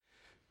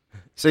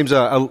Seems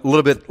a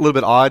little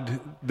bit odd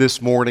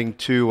this morning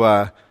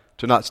to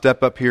not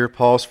step up here,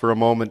 pause for a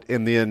moment,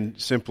 and then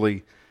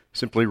simply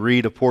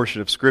read a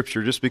portion of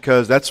Scripture, just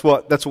because that's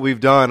what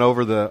we've done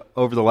over the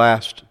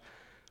last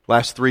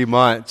 3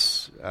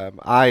 months.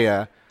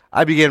 I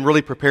began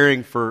really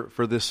preparing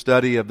for this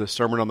study of the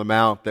Sermon on the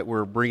Mount that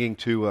we're bringing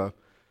to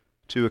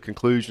a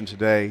conclusion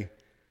today.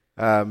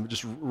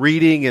 Just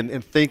reading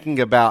and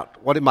thinking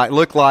about what it might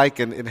look like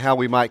and how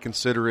we might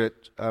consider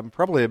it.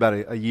 Probably about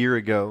a year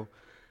ago.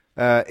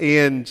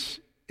 And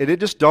it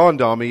just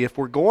dawned on me, if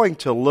we're going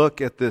to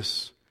look at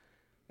this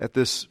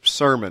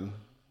sermon,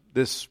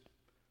 this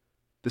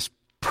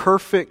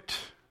perfect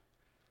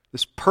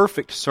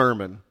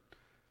sermon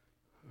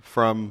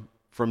from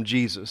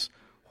Jesus,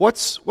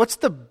 what's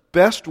the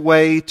best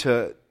way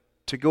to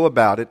go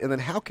about it? And then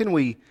how can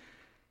we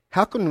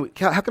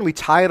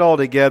tie it all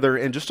together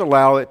and just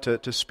allow it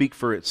to speak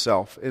for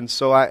itself? And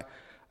so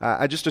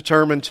I just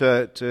determined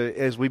to,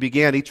 as we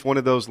began each one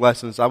of those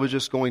lessons, I was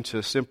just going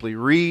to simply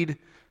read,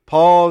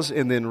 pause,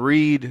 and then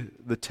read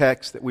the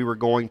text that we were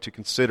going to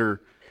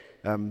consider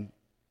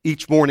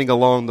each morning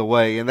along the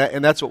way, and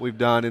that's what we've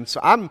done. And so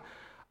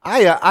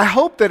I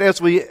hope that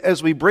as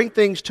we bring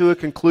things to a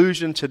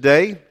conclusion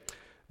today,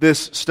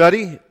 this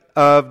study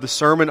of the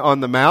Sermon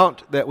on the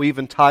Mount that we've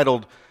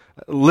entitled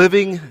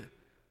 "Living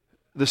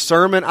the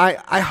Sermon,"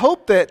 I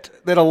hope that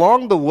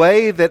along the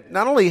way that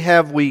not only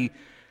have we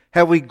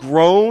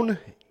grown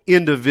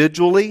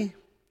individually,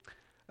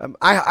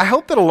 I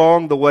hope that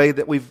along the way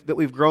that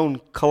we've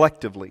grown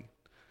collectively,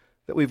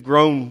 that we've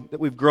grown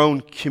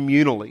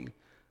communally.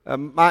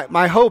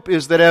 My hope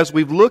is that as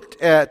we've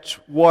looked at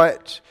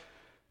what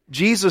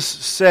Jesus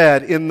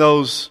said in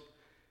those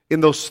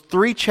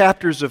 3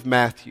 chapters of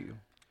Matthew,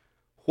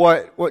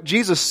 what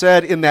Jesus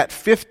said in that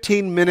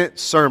 15-minute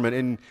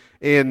sermon,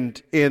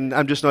 and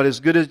I'm just not as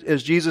good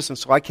as Jesus, and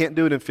so I can't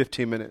do it in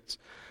 15 minutes,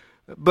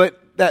 but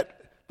that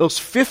those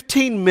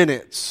 15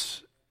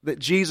 minutes that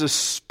Jesus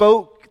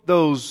spoke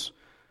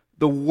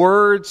the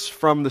words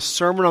from the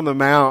Sermon on the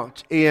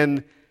Mount,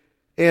 and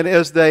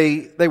as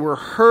they were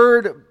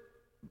heard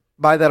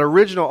by that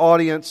original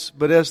audience,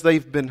 but as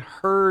they've been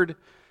heard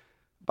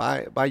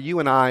by you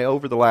and I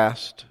over the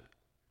last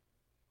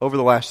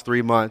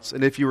 3 months.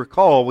 And if you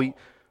recall,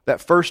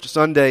 that first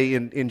Sunday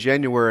in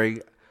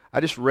January, I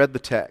just read the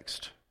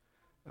text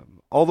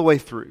all the way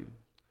through,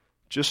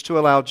 just to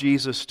allow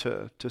Jesus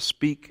to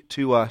speak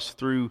to us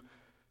through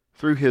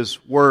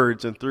His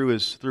words and through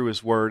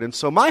His Word. And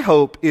so my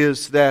hope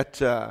is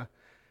that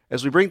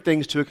as we bring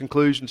things to a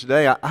conclusion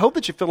today, I hope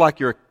that you feel like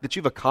that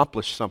you've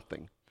accomplished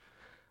something.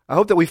 I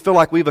hope that we feel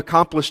like we've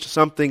accomplished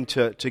something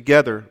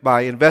together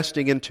by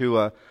investing into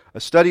a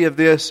study of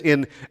this.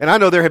 And I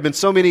know there have been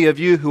so many of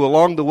you who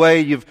along the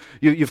way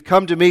you've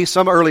come to me,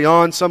 some early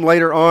on, some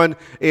later on,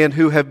 and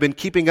who have been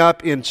keeping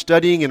up in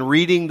studying and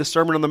reading the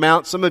Sermon on the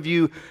Mount. Some of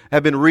you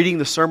have been reading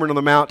the Sermon on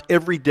the Mount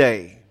every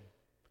day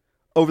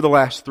over the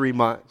last 3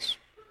 months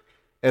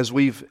as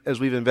we've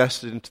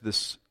invested into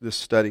this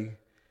study.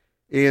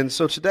 And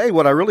so today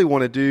what I really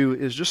want to do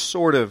is just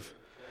sort of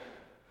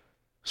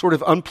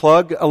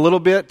unplug a little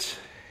bit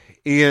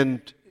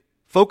and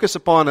focus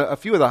upon a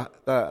few of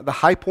the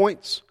high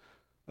points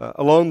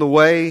along the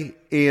way,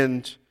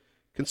 and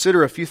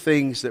consider a few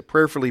things that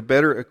prayerfully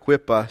better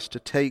equip us to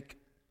take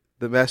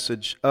the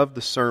message of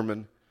the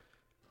sermon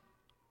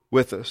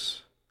with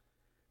us.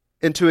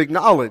 And to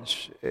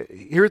acknowledge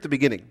here at the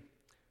beginning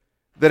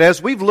that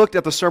as we've looked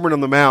at the Sermon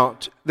on the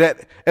Mount,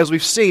 that as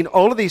we've seen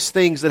all of these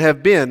things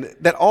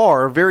that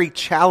are very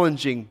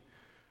challenging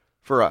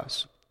for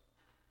us,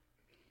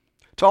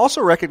 to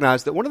also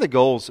recognize that one of the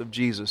goals of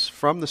Jesus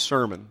from the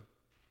sermon,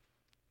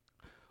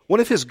 one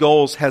of His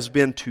goals has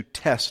been to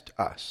test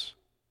us,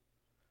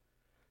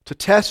 to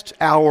test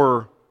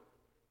our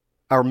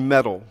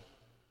mettle,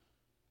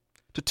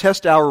 to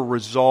test our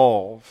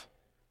resolve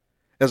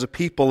as a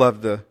people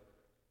of the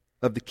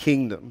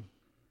kingdom.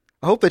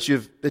 I hope that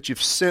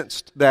you've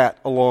sensed that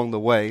along the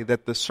way,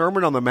 that the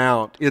Sermon on the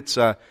Mount, it's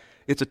a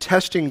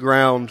testing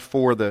ground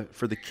for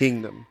the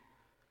kingdom.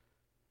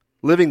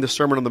 Living the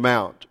Sermon on the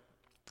Mount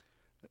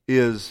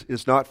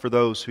is not for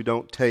those who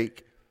don't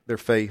take their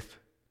faith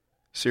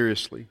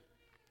seriously.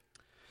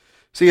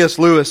 C.S.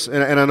 Lewis,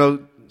 and I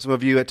know some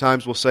of you at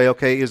times will say,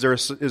 okay, is there a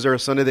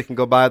Sunday that can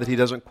go by that he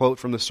doesn't quote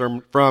from the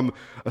sermon, from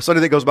a Sunday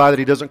that goes by that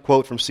he doesn't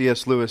quote from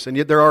C.S. Lewis? And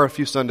yet there are a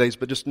few Sundays,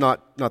 but just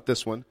not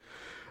this one.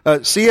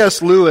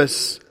 C.S.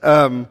 Lewis,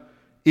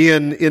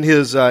 in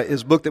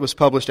his book that was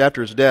published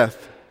after his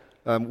death,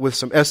 with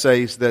some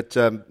essays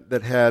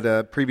that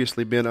had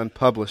previously been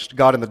unpublished,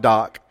 God in the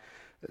Dock,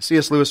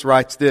 C.S. Lewis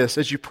writes this: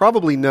 "As you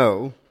probably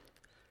know,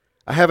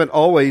 I haven't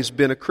always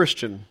been a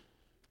Christian.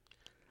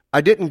 I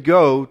didn't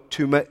go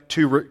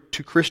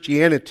to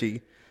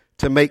Christianity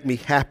to make me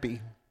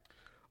happy.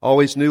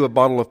 Always knew a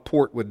bottle of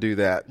port would do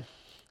that.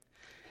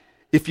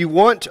 If you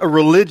want a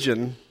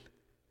religion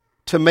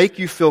to make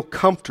you feel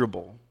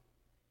comfortable,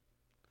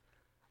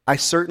 I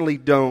certainly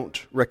don't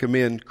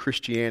recommend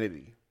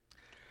Christianity."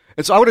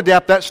 And so I would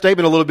adapt that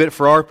statement a little bit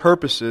for our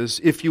purposes.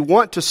 If you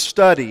want to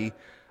study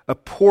a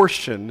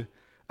portion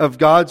of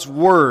God's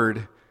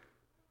Word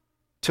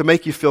to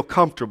make you feel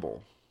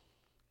comfortable.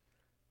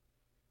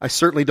 I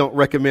certainly don't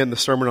recommend the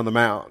Sermon on the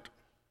Mount.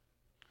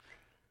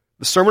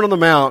 The Sermon on the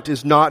Mount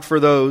is not for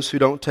those who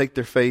don't take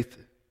their faith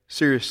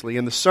seriously.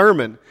 And the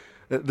sermon,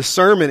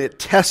 it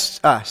tests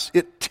us.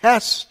 It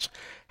tests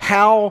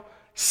how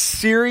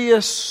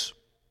serious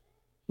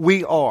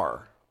we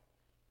are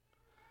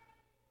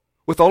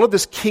with all of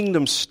this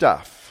kingdom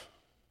stuff,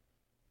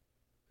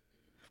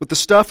 with the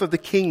stuff of the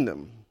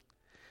kingdom.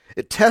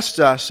 It tests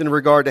us in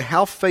regard to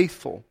how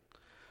faithful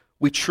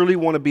we truly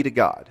want to be to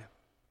God.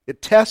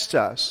 It tests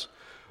us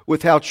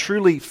with how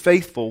truly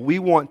faithful we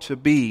want to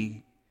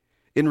be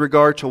in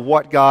regard to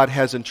what God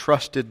has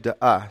entrusted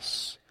to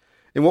us.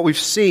 And what we've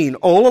seen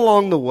all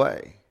along the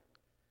way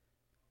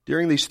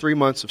during these 3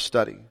 months of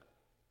study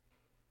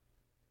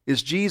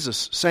is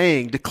Jesus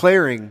saying,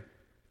 declaring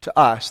to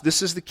us,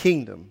 this is the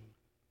kingdom.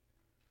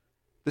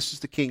 This is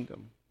the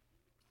kingdom.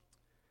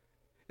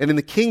 And in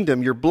the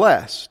kingdom, you're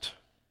blessed.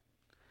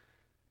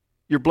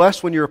 You're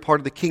blessed when you're a part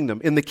of the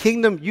kingdom. In the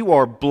kingdom, you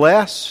are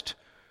blessed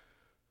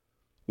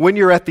when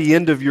you're at the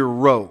end of your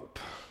rope.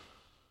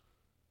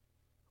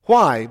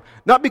 Why?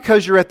 Not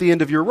because you're at the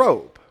end of your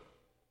rope,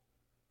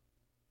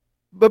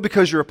 but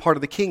because you're a part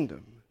of the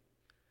kingdom.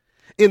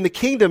 In the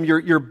kingdom,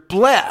 you're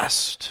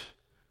blessed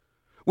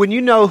when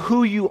you know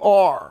who you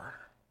are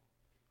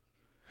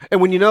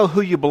and when you know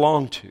who you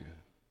belong to.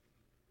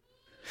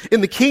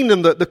 In the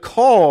kingdom, the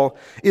call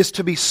is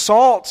to be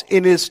salt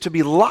and is to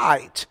be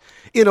light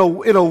in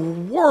a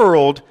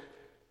world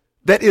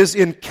that is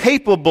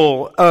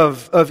incapable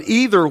of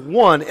either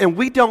one. And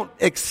we don't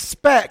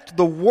expect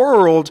the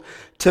world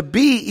to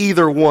be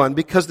either one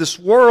because this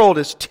world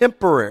is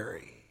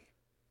temporary.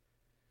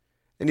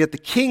 And yet the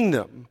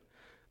kingdom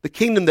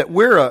that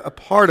we're a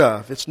part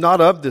of, it's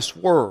not of this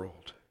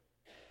world.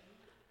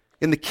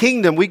 In the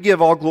kingdom, we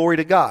give all glory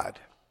to God.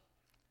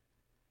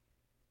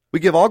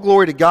 We give all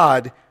glory to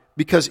God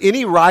because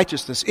any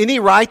righteousness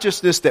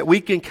that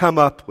we can come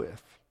up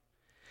with,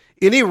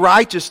 any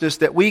righteousness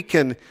that we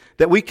can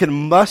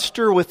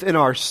muster within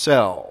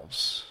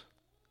ourselves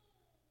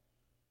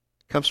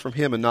comes from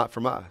Him and not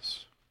from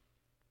us.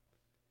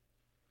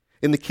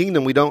 In the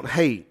kingdom, we don't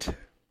hate.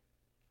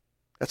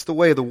 That's the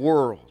way of the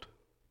world.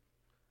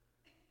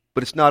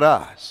 But it's not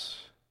us.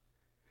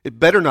 It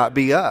better not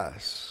be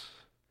us.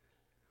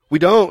 We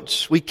don't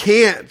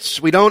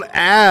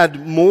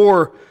add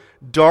more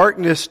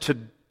darkness to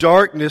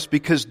darkness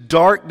because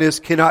darkness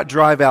cannot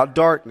drive out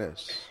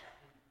darkness.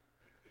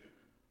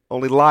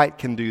 Only light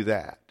can do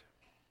that.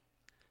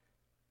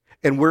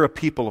 And we're a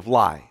people of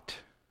light.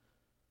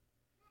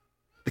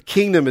 The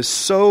kingdom is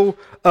so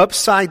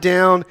upside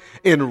down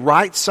and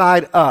right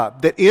side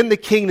up that in the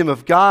kingdom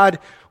of God,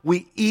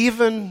 we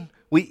even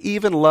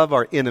love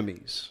our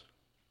enemies.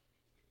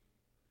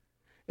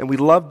 And we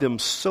love them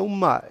so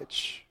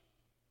much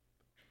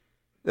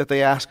that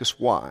they ask us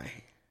why.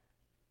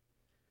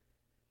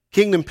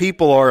 Kingdom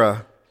people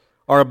are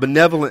a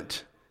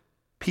benevolent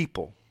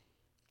people.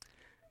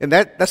 And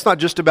that's not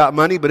just about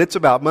money, but it's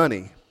about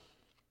money.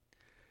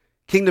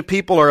 Kingdom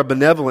people are a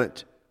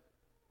benevolent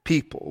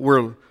people.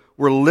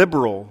 We're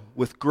liberal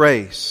with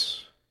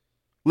grace,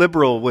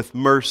 liberal with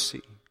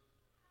mercy,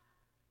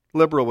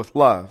 liberal with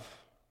love.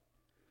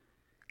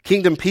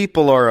 Kingdom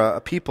people are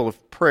a people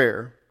of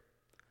prayer,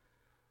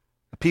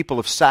 a people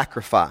of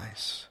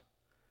sacrifice,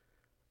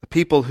 a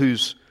people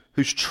whose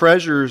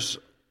treasures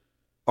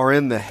are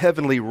in the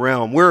heavenly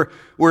realm. We're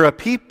a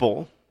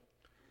people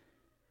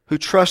who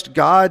trust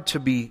God to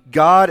be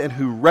God and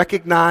who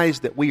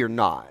recognize that we are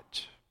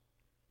not,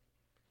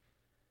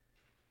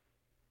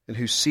 and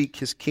who seek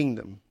His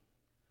kingdom,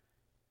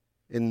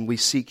 and we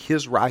seek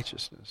His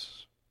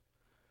righteousness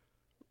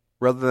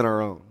rather than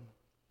our own.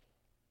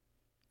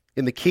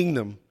 In the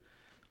kingdom,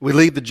 we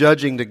leave the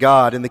judging to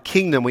God. In the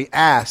kingdom, we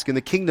ask. In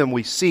the kingdom,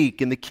 we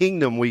seek. In the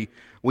kingdom, we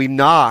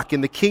knock.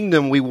 In the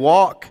kingdom, we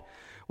walk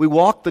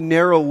the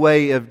narrow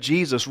way of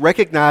Jesus,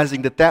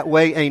 recognizing that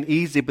way ain't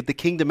easy, but the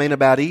kingdom ain't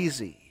about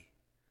easy.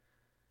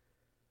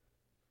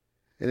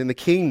 And in the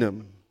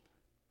kingdom,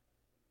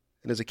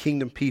 and as a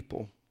kingdom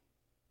people,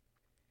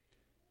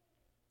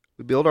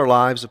 we build our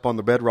lives upon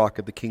the bedrock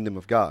of the kingdom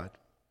of God.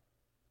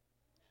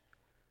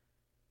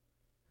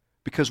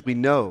 Because we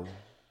know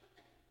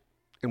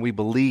and we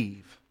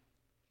believe.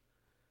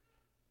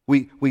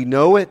 We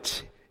know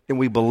it and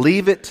we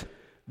believe it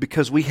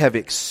because we have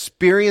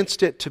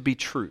experienced it to be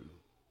true.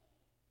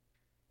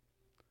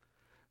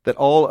 That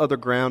all other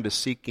ground is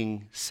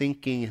sinking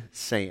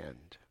sand.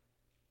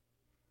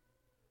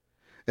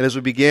 And as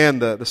we began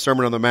the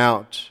Sermon on the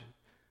Mount,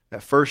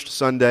 that first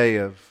Sunday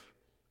of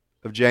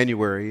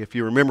January, if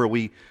you remember,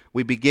 we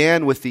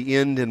began with the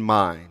end in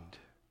mind.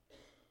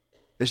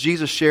 As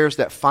Jesus shares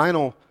that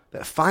final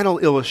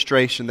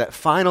illustration, that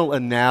final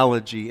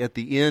analogy at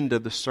the end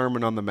of the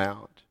Sermon on the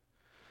Mount,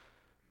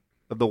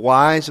 of the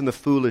wise and the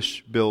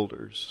foolish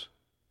builders.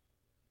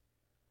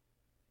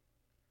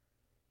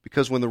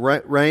 Because when the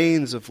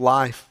rains of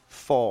life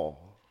fall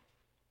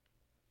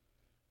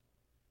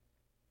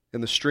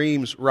and the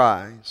streams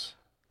rise,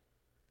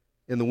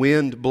 and the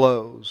wind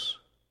blows,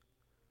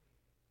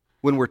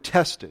 when we're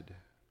tested,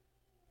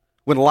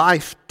 when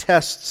life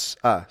tests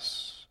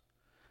us,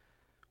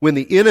 when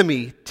the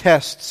enemy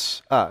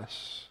tests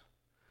us,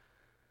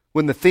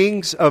 when the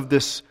things of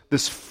this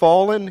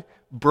fallen,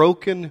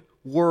 broken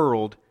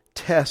world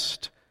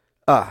test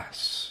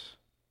us,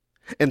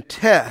 and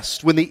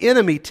when the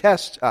enemy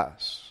tests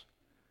us,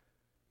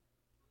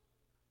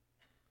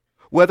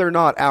 whether or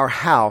not our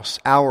house,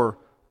 our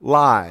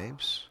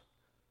lives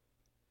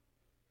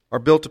are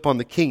built upon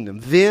the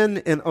kingdom,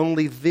 then and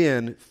only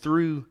then,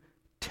 through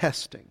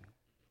testing,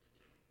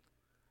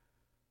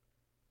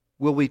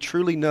 will we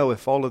truly know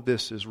if all of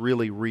this is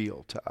really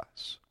real to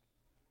us.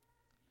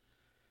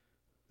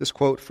 This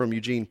quote from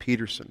Eugene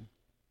Peterson.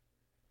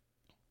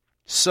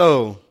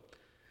 So,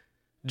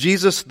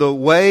 Jesus, the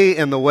way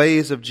and the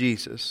ways of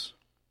Jesus.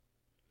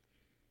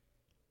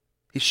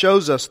 He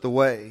shows us the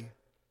way.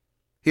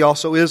 He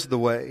also is the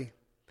way.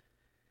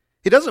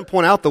 He doesn't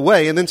point out the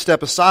way and then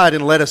step aside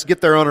and let us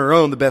get there on our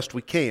own the best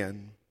we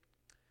can.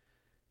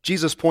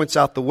 Jesus points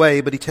out the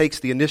way, but He takes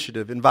the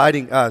initiative,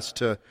 inviting us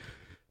to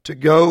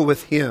go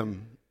with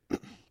Him,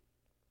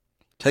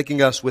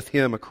 taking us with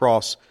Him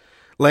across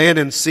land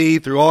and sea,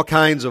 through all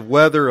kinds of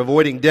weather,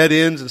 avoiding dead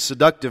ends and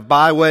seductive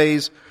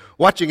byways,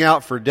 watching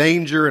out for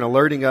danger and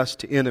alerting us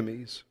to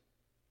enemies.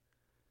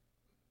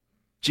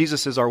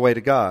 Jesus is our way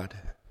to God.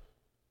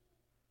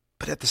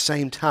 But at the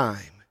same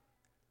time,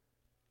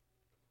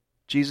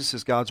 Jesus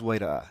is God's way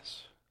to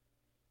us.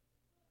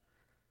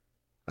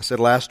 I said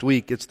last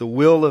week, it's the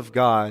will of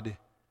God.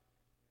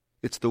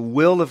 It's the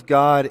will of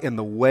God and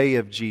the way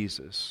of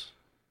Jesus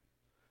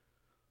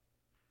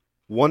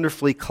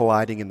wonderfully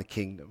colliding in the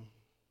kingdom.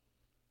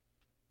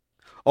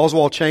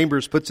 Oswald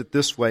Chambers puts it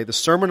this way: the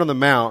Sermon on the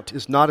Mount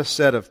is not a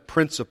set of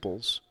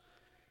principles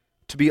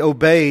to be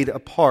obeyed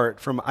apart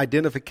from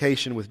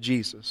identification with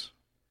Jesus.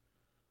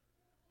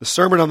 The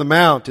Sermon on the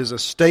Mount is a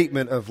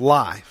statement of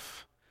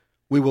life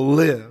we will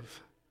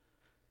live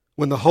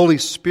when the Holy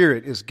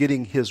Spirit is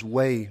getting His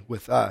way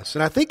with us.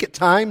 And I think at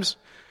times,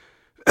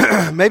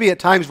 maybe at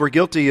times we're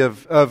guilty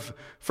of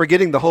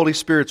forgetting the Holy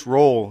Spirit's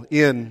role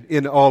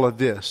in all of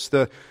this.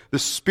 The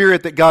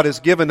Spirit that God has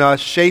given us,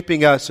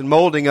 shaping us and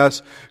molding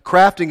us,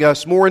 crafting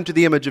us more into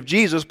the image of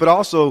Jesus, but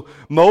also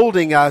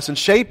molding us and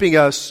shaping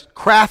us,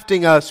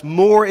 crafting us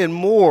more and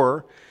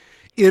more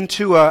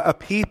into a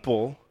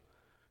people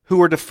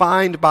who are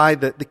defined by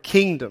the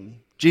kingdom.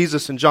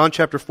 Jesus in John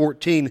chapter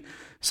 14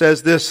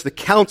 says this: the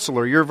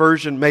Counselor, your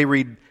version may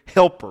read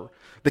Helper,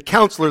 the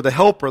Counselor, the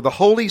Helper, the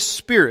Holy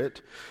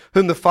Spirit,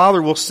 whom the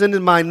Father will send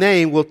in my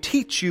name, will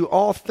teach you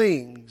all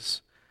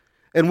things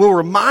and will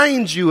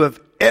remind you of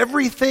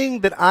everything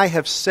that I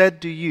have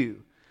said to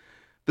you.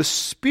 The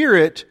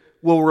Spirit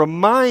will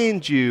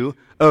remind you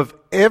of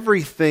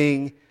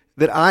everything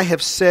that I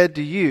have said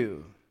to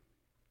you.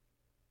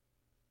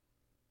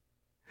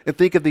 And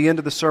think of the end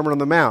of the Sermon on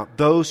the Mount.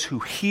 Those who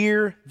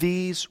hear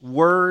these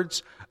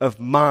words of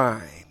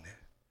mine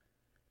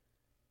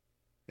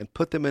and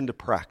put them into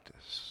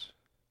practice,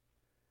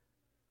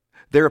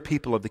 they're a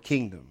people of the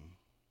kingdom.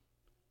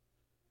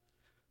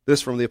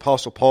 This from the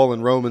Apostle Paul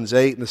in Romans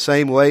 8. In the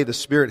same way, the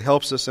Spirit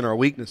helps us in our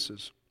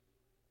weaknesses.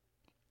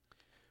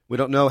 We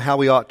don't know how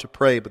we ought to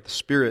pray, but the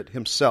Spirit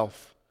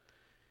Himself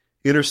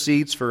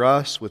intercedes for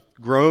us with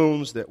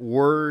groans that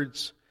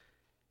words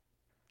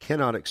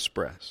cannot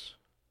express.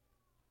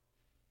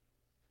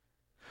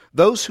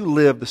 Those who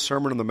live the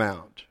Sermon on the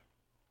Mount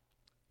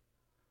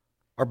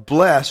are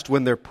blessed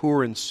when they're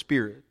poor in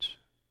spirit,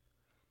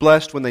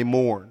 blessed when they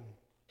mourn,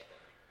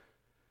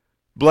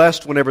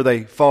 blessed whenever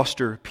they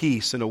foster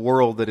peace in a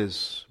world that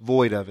is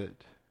void of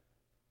it,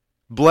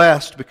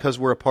 blessed because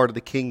we're a part of the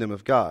kingdom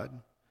of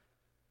God.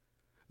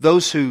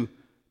 Those who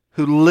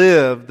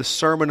live the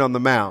Sermon on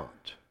the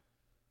Mount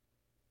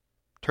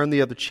turn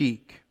the other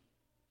cheek,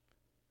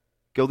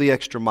 go the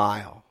extra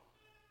mile,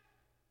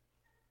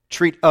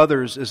 treat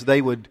others as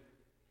they would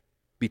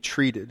be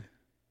treated.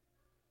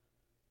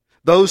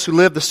 Those who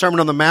live the Sermon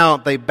on the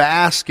Mount, they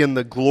bask in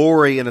the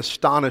glory and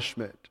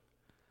astonishment,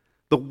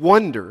 the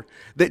wonder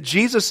that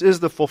Jesus is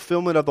the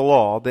fulfillment of the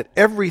law, that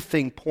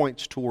everything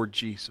points toward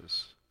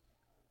Jesus.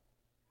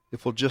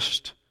 If we'll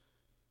just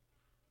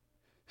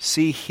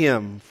see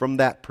Him from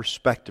that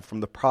perspective,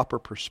 from the proper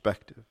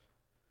perspective.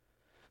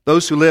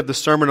 Those who live the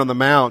Sermon on the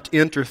Mount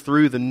enter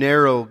through the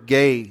narrow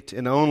gate,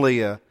 and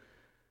only a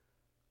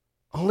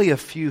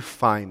few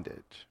find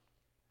it.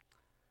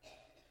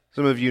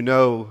 Some of you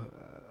know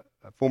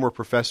a former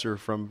professor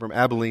from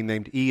Abilene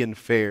named Ian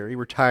Fair. He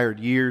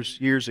retired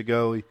years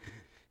ago.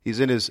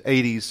 He's in his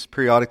 80s.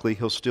 Periodically,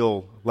 he'll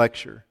still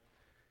lecture.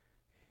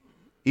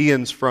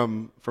 Ian's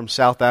from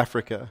South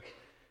Africa,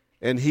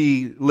 and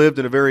he lived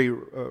in a very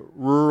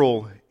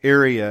rural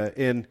area.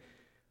 And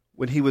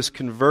when he was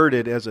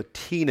converted as a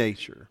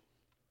teenager,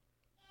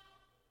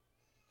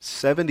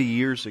 70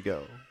 years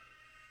ago,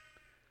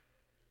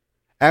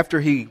 after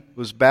he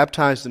was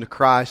baptized into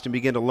Christ and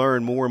began to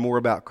learn more and more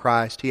about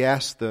Christ, he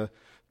asked the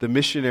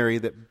missionary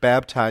that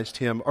baptized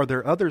him, "Are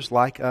there others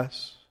like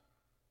us?"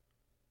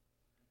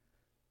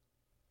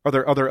 Are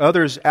there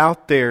others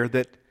out there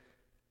that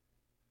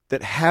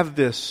have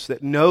this,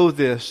 that know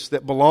this,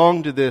 that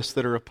belong to this,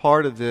 that are a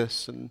part of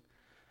this? And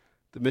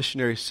the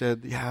missionary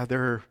said, yeah,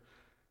 there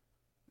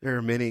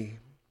are many.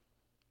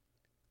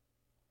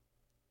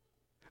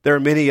 There are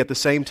many. At the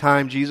same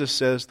time, Jesus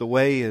says the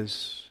way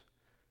is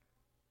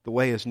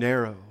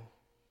narrow,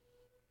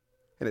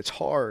 and it's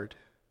hard,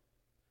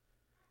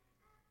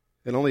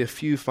 and only a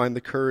few find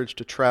the courage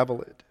to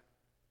travel it.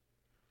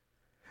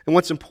 And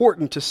what's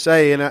important to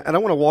say, and I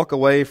want to walk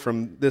away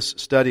from this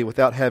study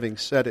without having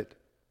said it,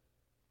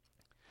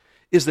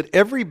 is that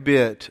every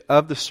bit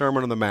of the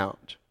Sermon on the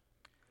Mount,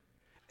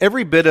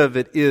 every bit of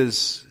it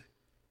is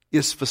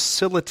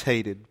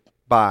facilitated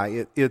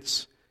by,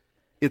 it's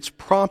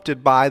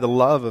prompted by the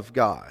love of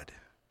God.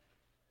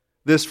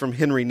 This from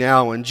Henry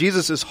Nouwen.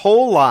 Jesus'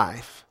 whole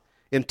life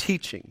in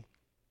teaching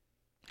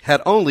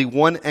had only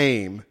one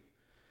aim: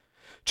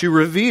 to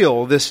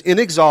reveal this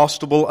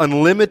inexhaustible,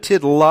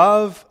 unlimited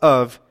love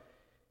of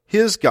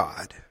His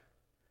God,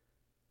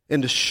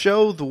 and to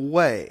show the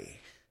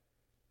way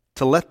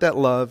to let that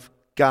love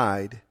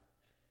guide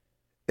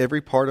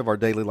every part of our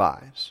daily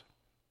lives.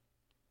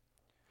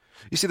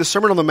 You see, the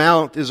Sermon on the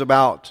Mount is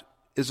about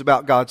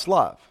God's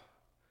love.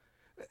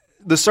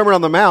 The Sermon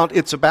on the Mount,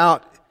 it's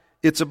about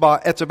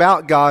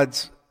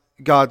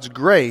God's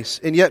grace,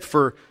 and yet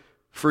for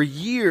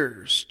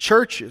years,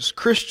 churches,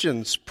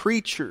 Christians,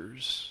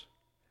 preachers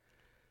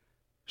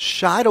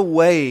shied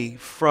away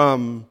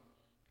from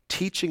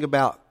teaching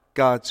about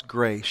God's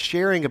grace,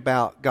 sharing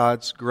about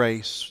God's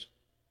grace,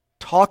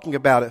 talking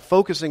about it,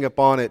 focusing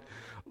upon it,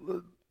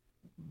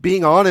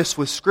 being honest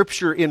with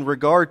Scripture in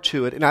regard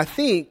to it. And I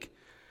think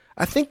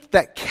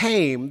that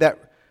came,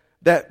 that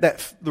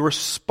the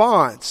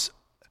response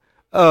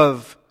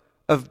of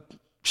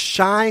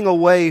shying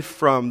away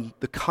from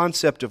the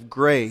concept of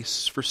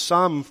grace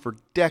for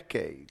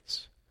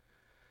decades.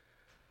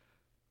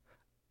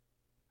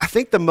 I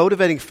think the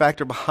motivating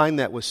factor behind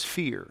that was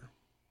fear.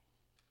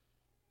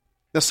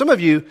 Now, some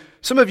of you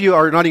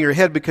are nodding your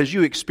head because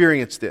you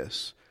experienced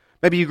this.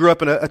 Maybe you grew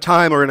up in a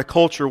time or in a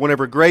culture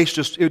whenever grace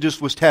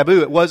just was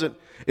taboo. It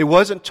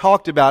wasn't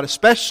talked about,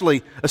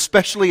 especially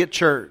at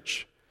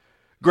church.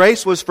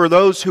 Grace was for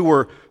those who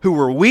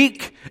were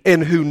weak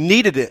and who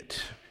needed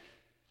it,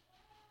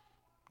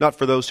 not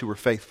for those who were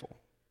faithful.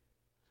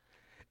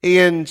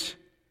 And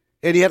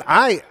yet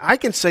I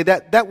can say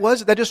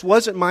that just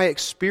wasn't my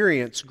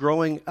experience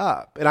growing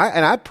up. And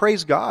I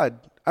praise God.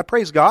 I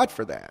praise God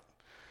for that.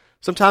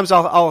 Sometimes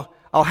I'll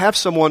have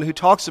someone who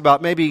talks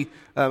about maybe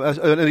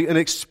an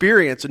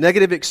experience, a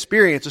negative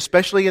experience,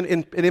 especially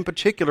in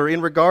particular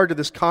in regard to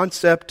this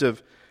concept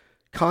of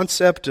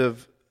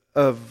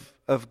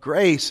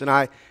grace.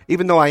 And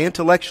even though I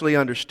intellectually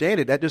understand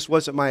it, that just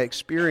wasn't my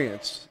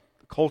experience,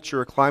 the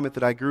culture or climate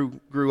that I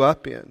grew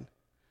up in.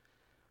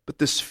 But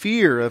this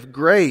fear of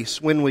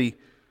grace, when we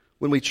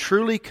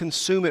truly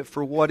consume it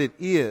for what it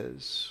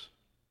is,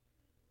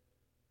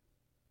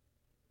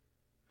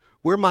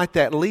 where might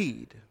that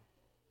lead?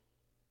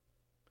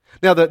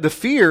 Now, the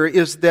fear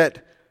is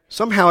that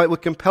somehow it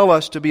would compel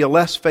us to be a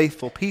less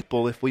faithful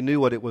people if we knew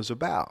what it was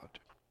about.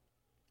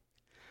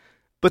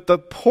 But the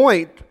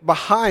point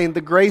behind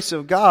the grace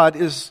of God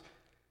is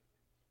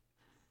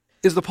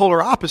the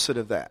polar opposite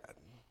of that.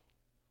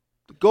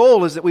 The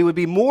goal is that we would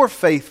be more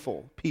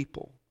faithful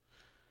people,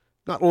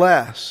 not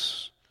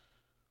less,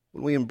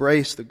 when we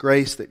embrace the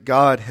grace that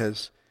God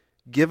has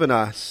given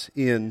us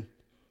in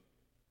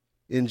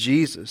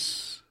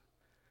Jesus.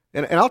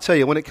 And I'll tell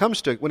you, when it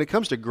comes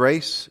to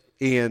grace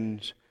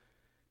and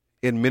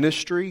in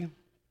ministry,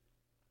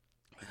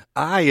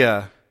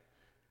 I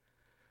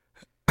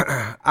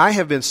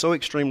have been so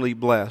extremely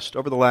blessed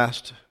over the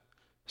last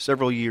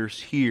several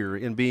years here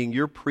in being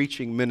your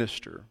preaching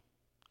minister,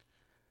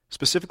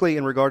 specifically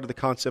in regard to the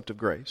concept of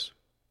grace.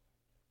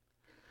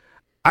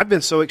 I've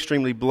been so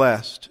extremely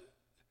blessed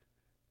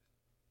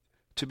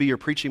to be your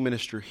preaching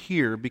minister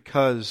here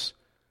because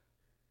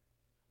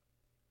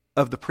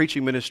of the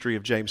preaching ministry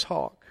of James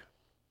Hawk,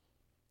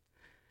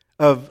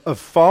 of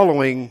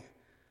following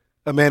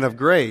a man of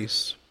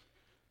grace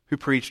who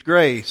preached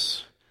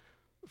grace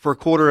for a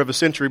quarter of a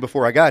century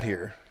before I got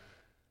here.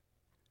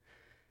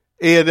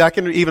 And I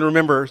can even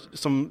remember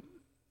some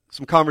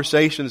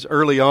conversations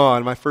early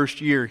on, my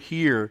first year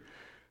here,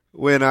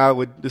 when I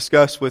would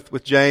discuss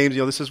with James,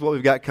 this is what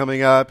we've got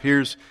coming up.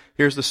 Here's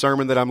the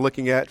sermon that I'm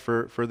looking at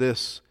for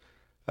this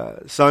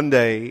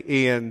Sunday,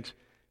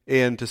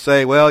 and to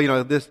say,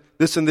 well,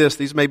 this and this,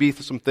 these may be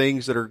some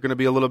things that are going to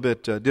be a little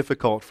bit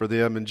difficult for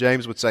them. And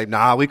James would say,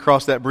 nah, we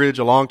crossed that bridge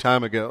a long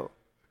time ago.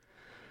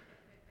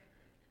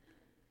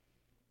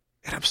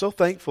 And I'm so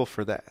thankful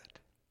for that.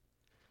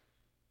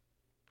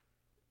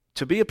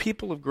 To be a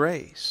people of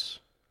grace.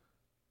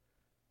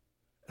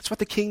 That's what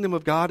the kingdom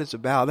of God is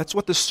about. That's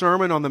what the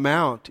Sermon on the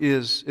Mount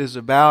is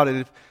about.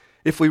 And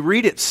if we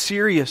read it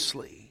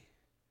seriously,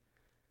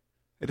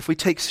 and if we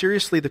take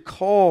seriously the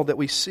call that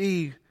we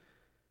see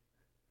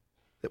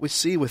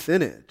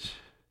within it,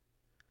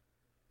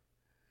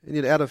 and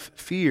yet out of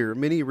fear,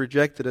 many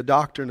rejected a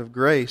doctrine of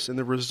grace, and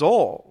the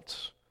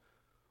result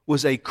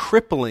was a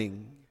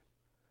crippling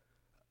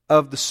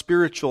of the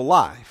spiritual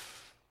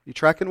life. You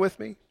tracking with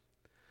me?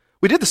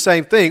 We did the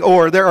same thing,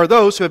 or there are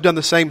those who have done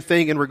the same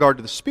thing in regard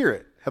to the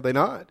Spirit, have they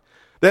not?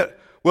 That,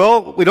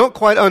 well, we don't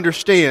quite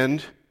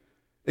understand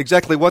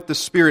exactly what the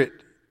Spirit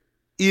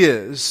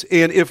is,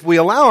 and if we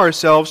allow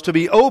ourselves to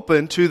be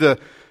open to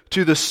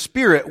the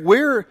Spirit,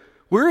 where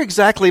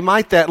exactly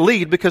might that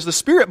lead? Because the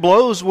Spirit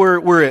blows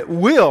where it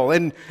will,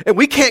 and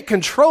we can't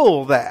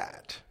control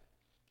that.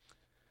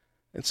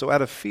 And so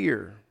out of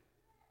fear,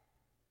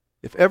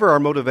 if ever our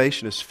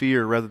motivation is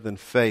fear rather than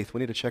faith, we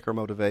need to check our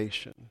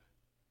motivation.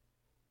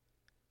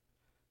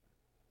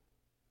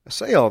 I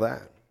say all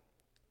that.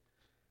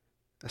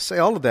 I say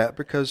all of that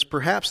because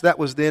perhaps that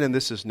was then and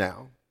this is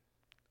now.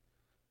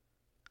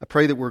 I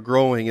pray that we're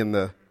growing in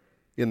the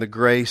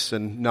grace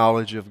and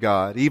knowledge of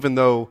God, even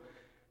though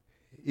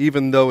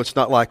it's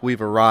not like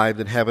we've arrived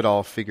and have it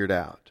all figured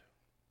out.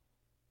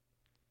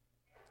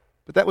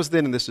 But that was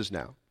then and this is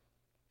now.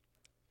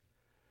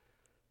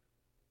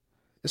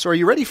 And so are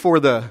you ready for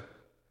the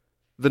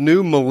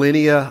new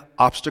millennia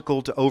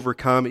obstacle to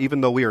overcome,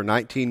 even though we are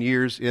 19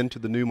 years into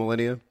the new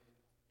millennia?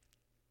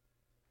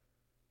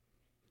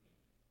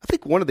 I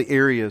think one of the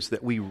areas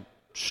that we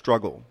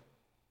struggle,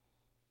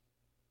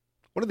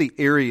 one of the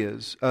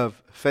areas of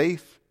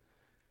faith,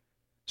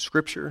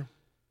 Scripture,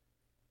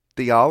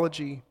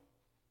 theology,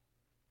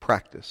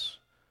 practice,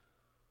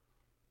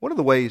 one of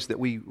the ways that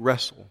we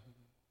wrestle,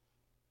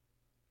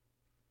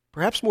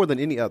 perhaps more than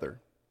any other,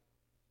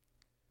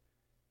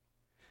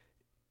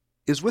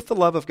 is with the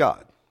love of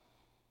God.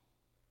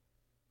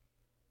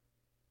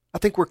 I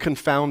think we're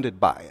confounded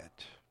by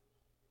it.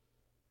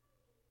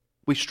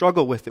 We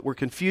struggle with it. We're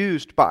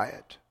confused by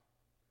it.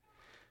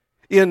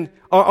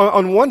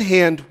 On one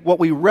hand, what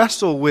we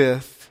wrestle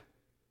with,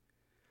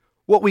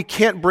 what we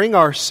can't bring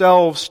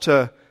ourselves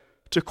to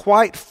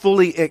quite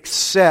fully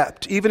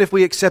accept, even if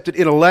we accept it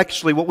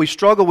intellectually, what we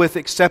struggle with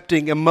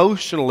accepting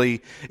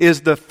emotionally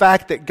is the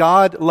fact that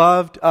God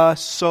loved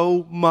us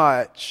so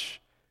much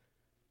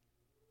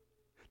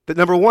that,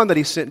 number one, that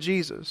He sent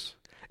Jesus.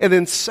 And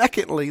then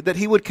secondly, that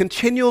He would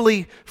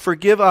continually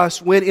forgive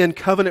us when in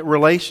covenant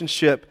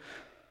relationship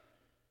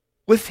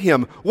with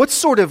Him. What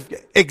sort of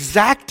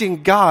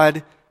exacting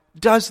God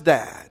does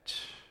that?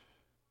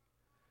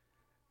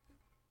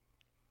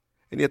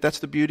 And yet that's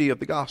the beauty of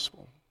the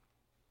gospel.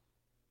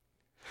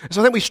 And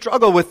so I think we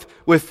struggle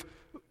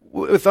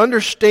with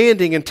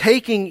understanding and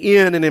taking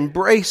in and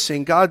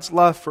embracing God's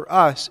love for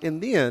us.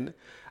 And then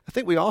I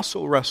think we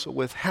also wrestle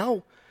with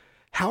how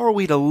are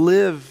we to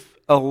live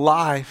a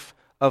life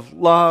of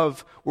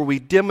love where we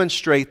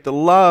demonstrate the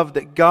love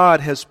that God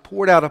has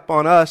poured out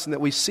upon us and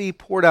that we see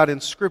poured out in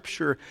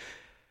Scripture.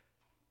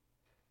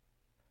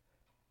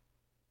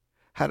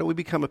 How do we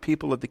become a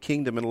people of the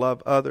kingdom and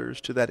love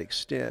others to that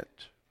extent?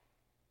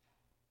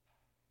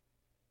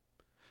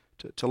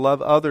 To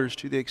love others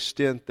to the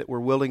extent that we're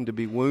willing to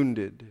be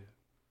wounded.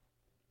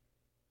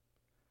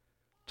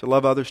 To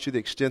love others to the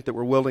extent that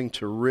we're willing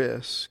to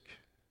risk.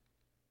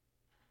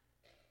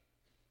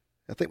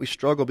 I think we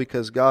struggle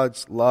because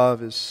God's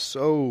love is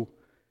so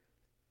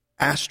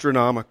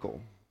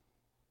astronomical.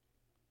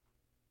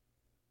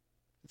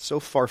 It's so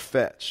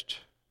far-fetched.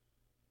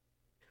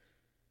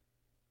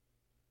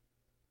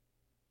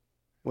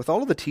 With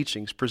all of the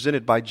teachings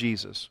presented by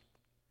Jesus,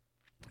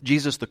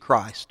 Jesus the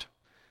Christ,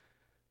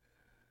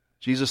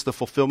 Jesus the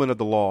fulfillment of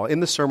the law, in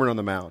the Sermon on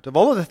the Mount, of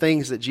all of the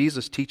things that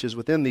Jesus teaches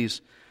within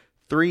these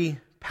 3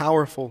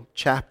 powerful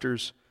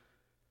chapters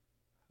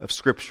of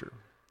Scripture,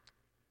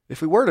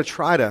 if we were to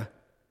try to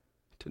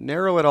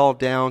narrow it all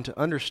down to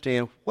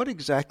understand what are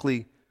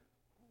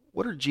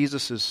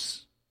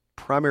Jesus'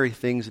 primary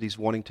things that He's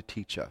wanting to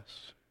teach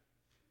us,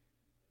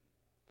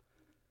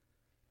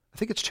 I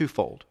think it's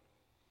twofold.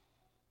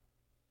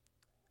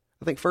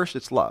 I think first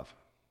it's love.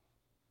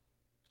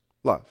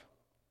 Love.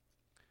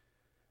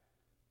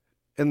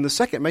 And the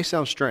second may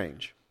sound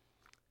strange.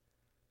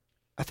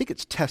 I think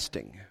it's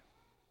testing.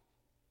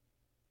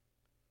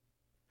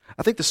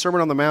 I think the Sermon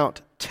on the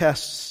Mount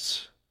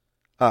tests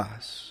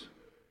us.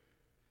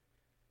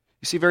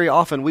 You see, very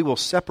often we will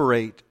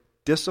separate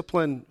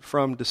discipline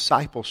from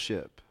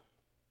discipleship.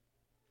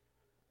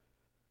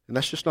 And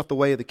that's just not the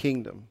way of the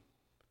kingdom.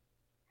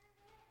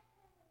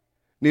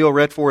 Neil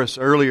read for us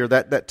earlier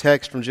that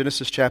text from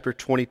Genesis chapter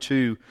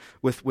 22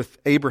 with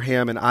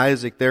Abraham and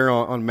Isaac there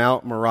on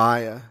Mount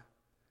Moriah.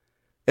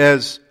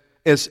 As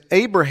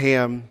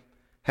Abraham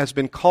has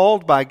been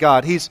called by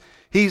God, he's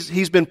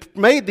been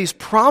made these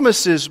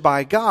promises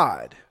by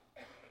God.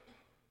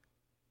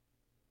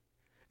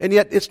 And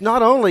yet it's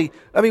not only,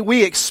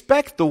 we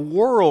expect the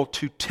world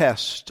to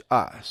test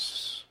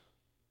us.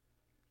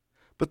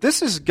 But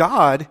this is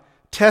God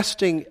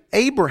testing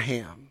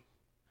Abraham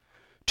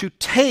to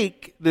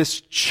take this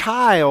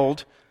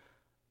child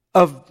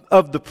of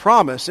the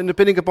promise. And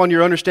depending upon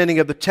your understanding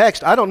of the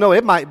text, I don't know,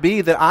 it might be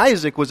that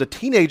Isaac was a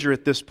teenager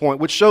at this point,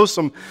 which shows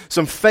some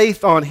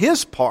faith on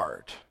his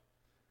part.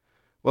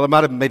 Well, it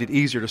might have made it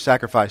easier to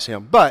sacrifice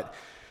him. But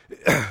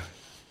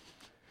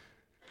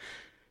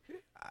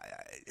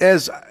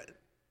as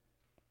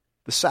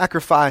the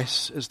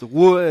sacrifice, as the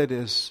wood,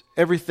 as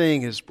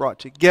everything is brought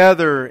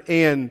together,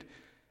 and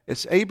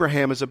as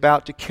Abraham is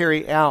about to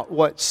carry out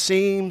what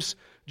seems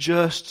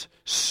just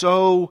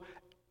so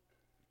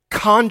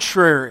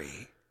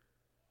contrary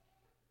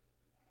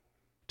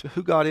to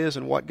who God is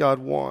and what God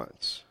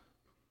wants.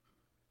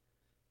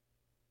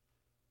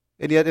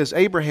 And yet, as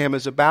Abraham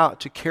is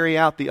about to carry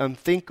out the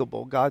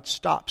unthinkable, God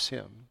stops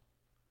him.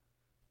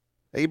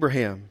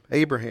 Abraham,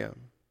 Abraham.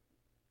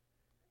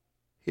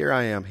 Here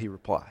I am, he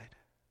replied.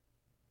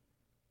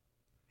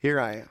 Here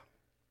I am.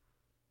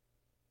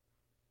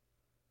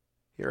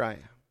 Here I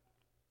am.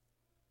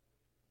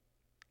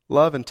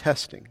 Love and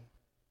testing.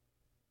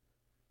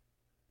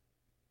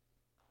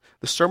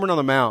 The Sermon on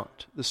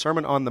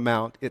the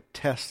Mount, it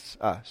tests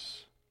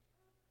us.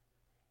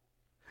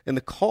 And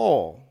the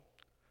call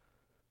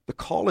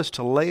is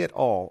to lay it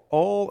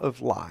all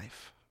of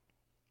life.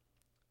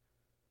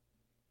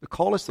 The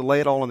call is to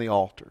lay it all on the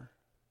altar.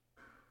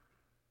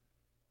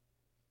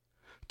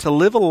 To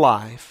live a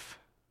life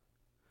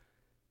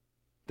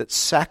that's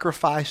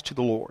sacrificed to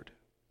the Lord.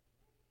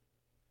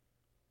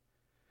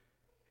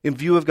 In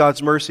view of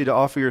God's mercy, to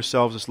offer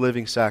yourselves as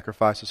living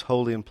sacrifices,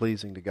 holy and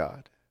pleasing to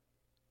God.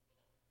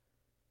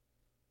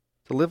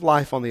 To live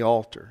life on the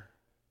altar.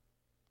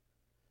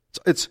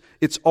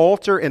 It's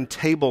altar and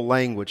table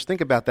language.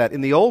 Think about that.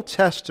 In the Old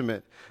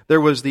Testament, there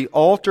was the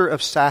altar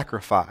of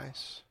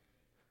sacrifice.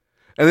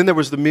 And then there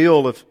was the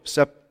meal of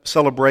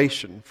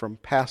celebration from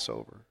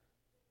Passover.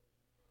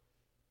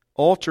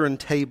 Altar and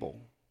table.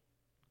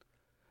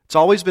 It's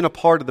always been a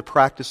part of the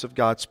practice of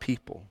God's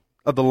people,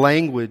 of the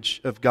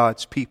language of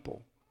God's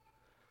people.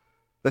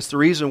 That's the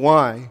reason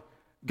why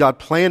God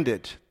planned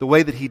it the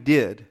way that He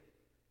did,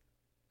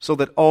 so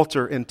that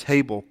altar and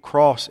table,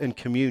 cross and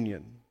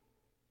communion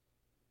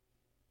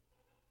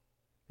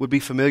would be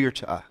familiar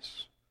to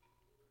us,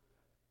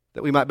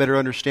 that we might better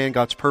understand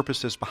God's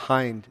purposes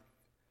behind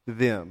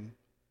them,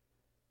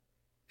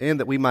 and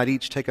that we might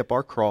each take up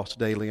our cross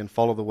daily and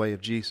follow the way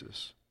of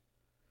Jesus.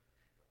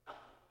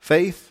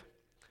 Faith,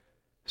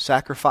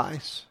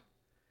 sacrifice,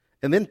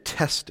 and then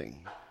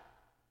testing.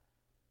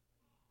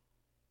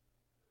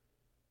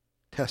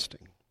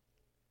 Testing.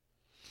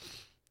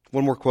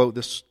 One more quote,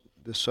 this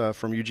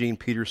from Eugene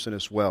Peterson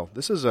as well.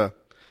 This is an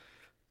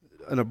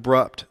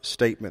abrupt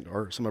statement,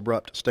 or some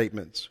abrupt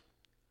statements.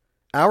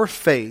 Our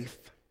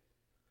faith,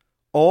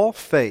 all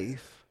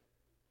faith,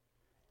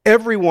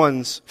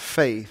 everyone's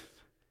faith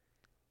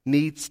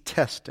needs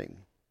testing.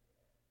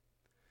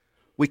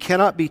 We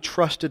cannot be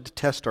trusted to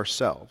test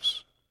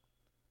ourselves.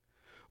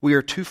 We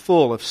are too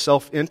full of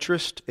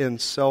self-interest and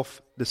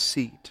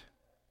self-deceit.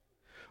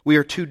 We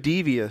are too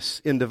devious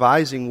in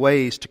devising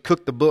ways to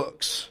cook the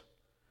books,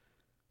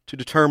 to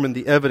determine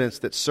the evidence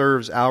that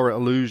serves our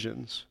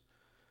illusions.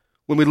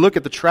 When we look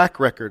at the track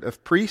record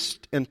of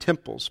priests and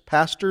temples,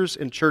 pastors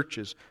and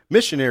churches,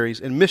 missionaries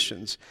and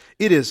missions,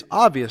 it is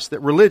obvious that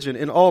religion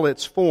in all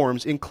its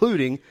forms,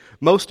 including,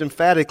 most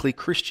emphatically,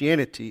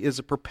 Christianity, is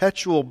a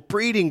perpetual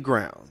breeding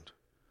ground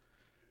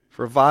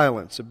for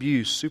violence,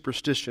 abuse,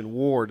 superstition,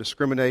 war,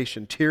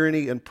 discrimination,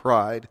 tyranny, and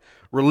pride.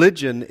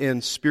 Religion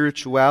and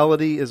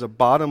spirituality is a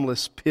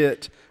bottomless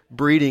pit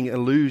breeding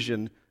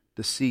illusion,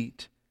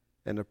 deceit,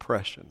 and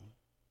oppression.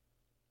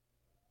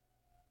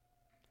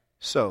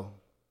 So,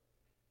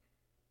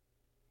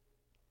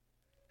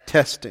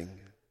 testing.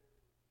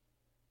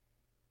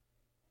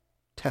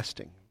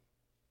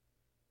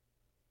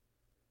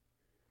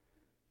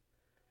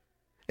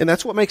 And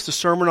that's what makes the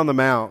Sermon on the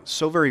Mount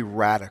so very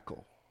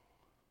radical.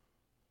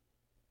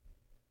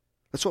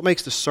 That's what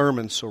makes the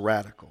sermon so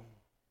radical.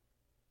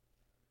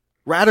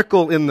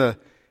 Radical in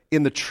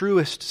the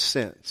truest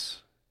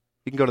sense.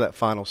 You can go to that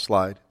final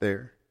slide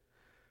there.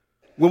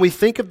 When we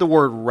think of the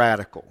word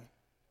radical,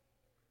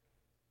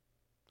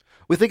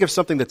 we think of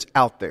something that's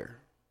out there.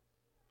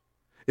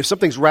 If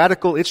something's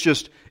radical, it's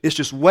just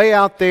way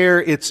out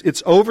there.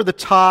 It's over the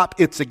top.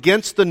 It's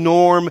against the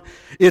norm.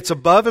 It's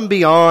above and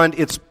beyond.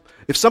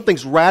 If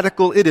something's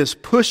radical, it is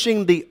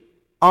pushing the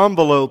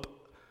envelope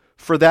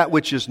for that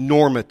which is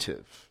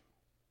normative.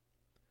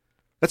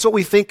 That's what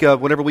we think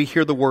of whenever we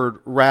hear the word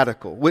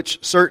radical,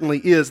 which certainly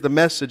is the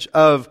message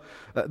of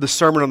the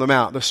Sermon on the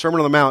Mount. The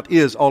Sermon on the Mount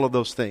is all of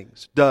those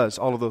things, does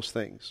all of those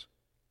things.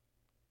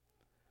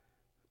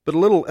 But a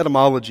little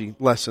etymology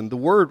lesson. The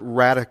word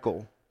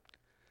radical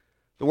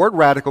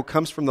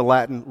comes from the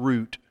Latin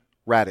root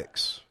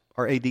radix,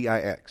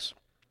 R-A-D-I-X.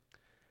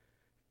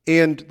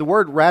 And the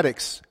word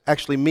radix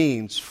actually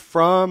means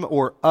from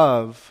or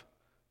of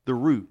the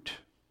root.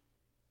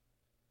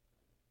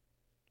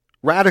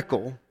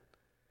 Radical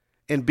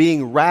and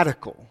being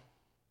radical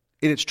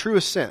in its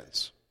truest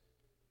sense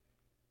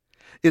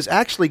is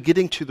actually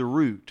getting to the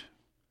root,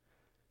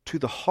 to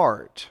the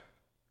heart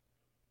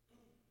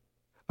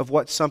of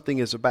what something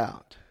is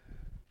about.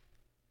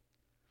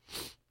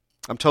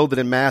 I'm told that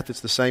in math it's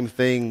the same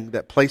thing,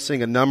 that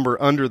placing a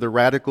number under the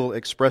radical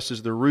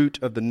expresses the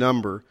root of the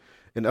number.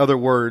 In other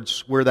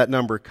words, where that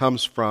number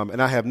comes from.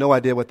 And I have no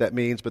idea what that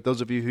means, but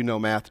those of you who know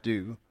math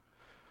do.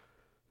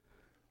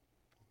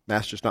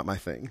 Math's just not my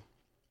thing.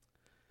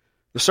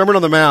 The Sermon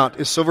on the Mount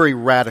is so very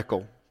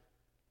radical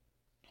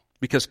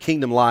because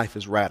kingdom life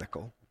is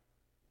radical.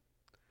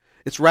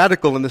 It's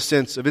radical in the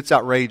sense of it's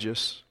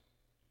outrageous.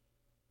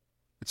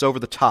 It's over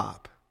the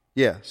top.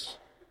 Yes.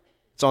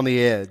 It's on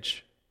the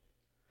edge.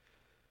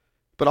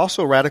 But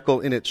also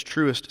radical in its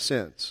truest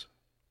sense.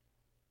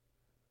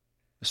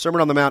 The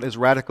Sermon on the Mount is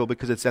radical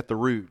because it's at the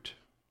root.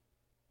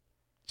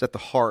 It's at the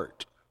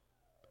heart.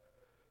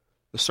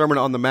 The Sermon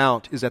on the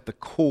Mount is at the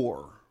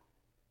core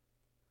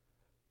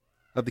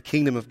of the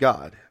kingdom of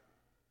God.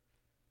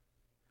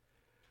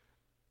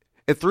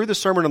 And through the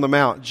Sermon on the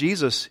Mount,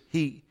 Jesus,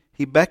 He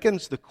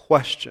beckons the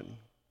question,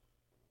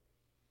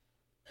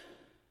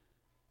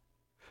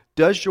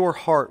 does your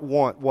heart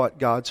want what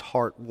God's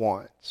heart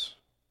wants?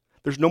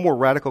 There's no more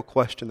radical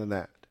question than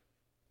that.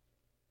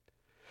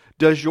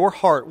 Does your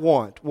heart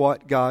want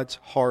what God's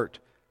heart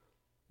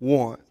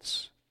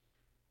wants?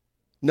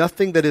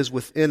 Nothing that is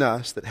within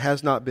us that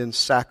has not been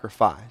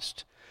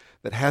sacrificed,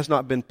 that has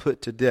not been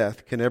put to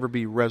death, can ever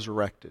be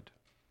resurrected.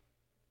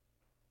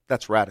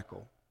 That's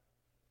radical.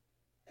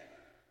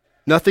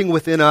 Nothing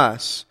within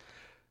us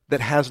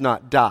that has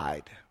not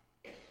died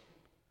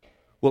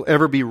will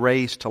ever be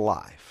raised to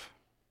life.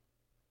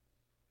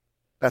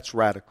 That's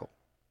radical.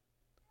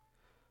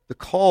 The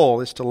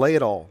call is to lay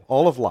it all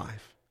of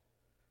life,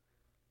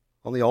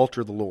 on the altar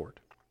of the Lord.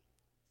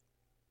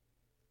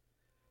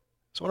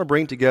 So I want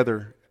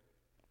to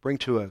bring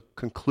to a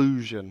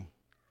conclusion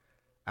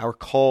our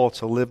call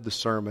to live the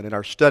sermon and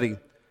our study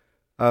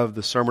of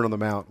the Sermon on the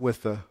Mount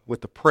with a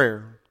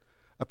prayer.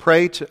 A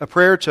prayer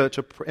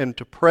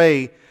to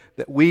pray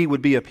that we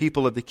would be a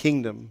people of the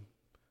kingdom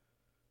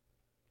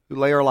who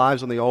lay our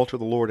lives on the altar of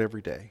the Lord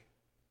every day.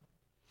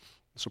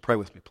 So pray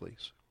with me,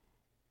 please.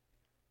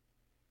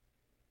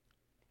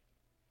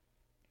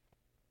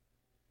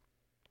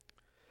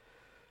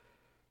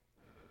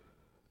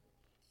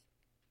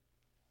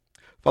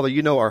 Father,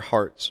 you know our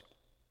hearts.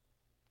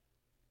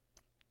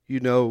 You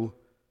know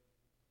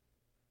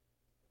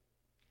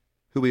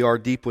who we are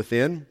deep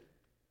within,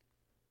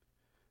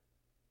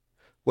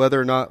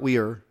 whether or not we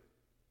are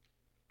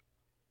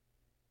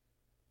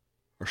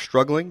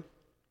struggling,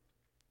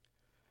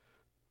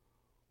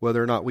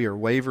 whether or not we are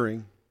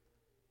wavering,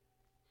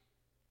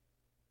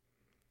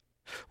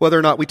 whether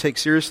or not we take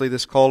seriously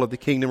this call of the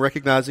kingdom,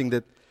 recognizing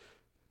that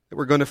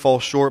we're going to fall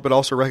short, but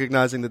also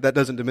recognizing that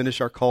doesn't diminish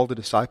our call to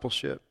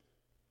discipleship.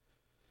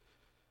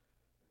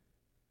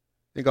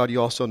 And God,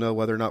 you also know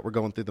whether or not we're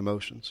going through the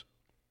motions.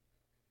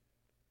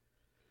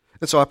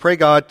 And so I pray,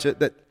 God,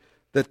 that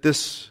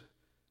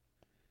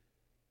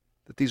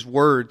these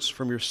words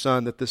from your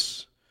Son, that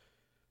this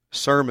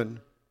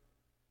sermon,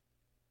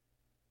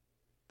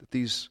 that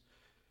these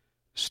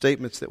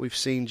statements that we've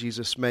seen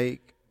Jesus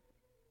make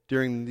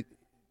during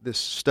this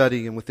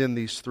study and within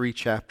these 3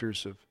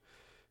 chapters of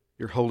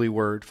your holy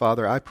word,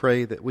 Father, I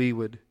pray that we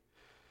would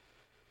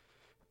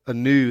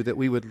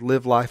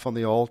live life on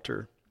the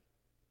altar,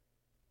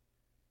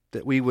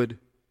 that we would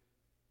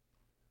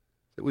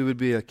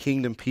be a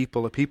kingdom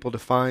people, a people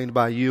defined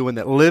by you, and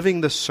that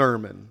living the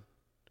sermon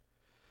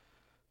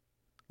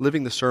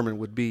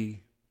would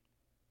be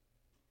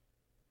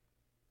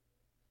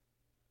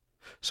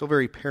so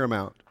very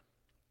paramount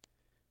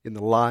in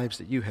the lives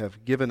that you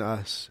have given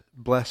us,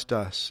 blessed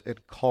us,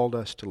 and called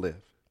us to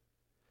live.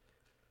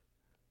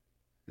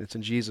 And it's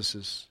in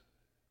Jesus'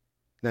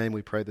 name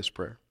we pray this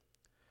prayer.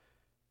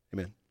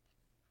 Amen.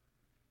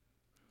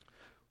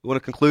 We want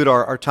to conclude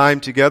our time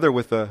together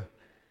with an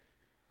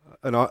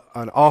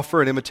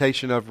offer, an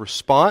invitation of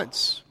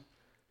response.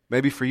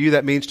 Maybe for you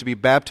that means to be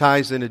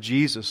baptized into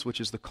Jesus, which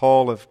is the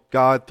call of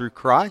God through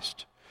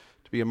Christ,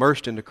 to be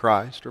immersed into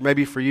Christ. Or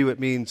maybe for you it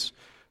means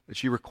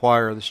that you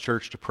require this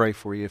church to pray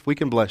for you. If we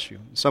can bless you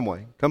in some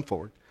way, come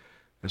forward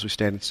as we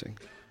stand and sing.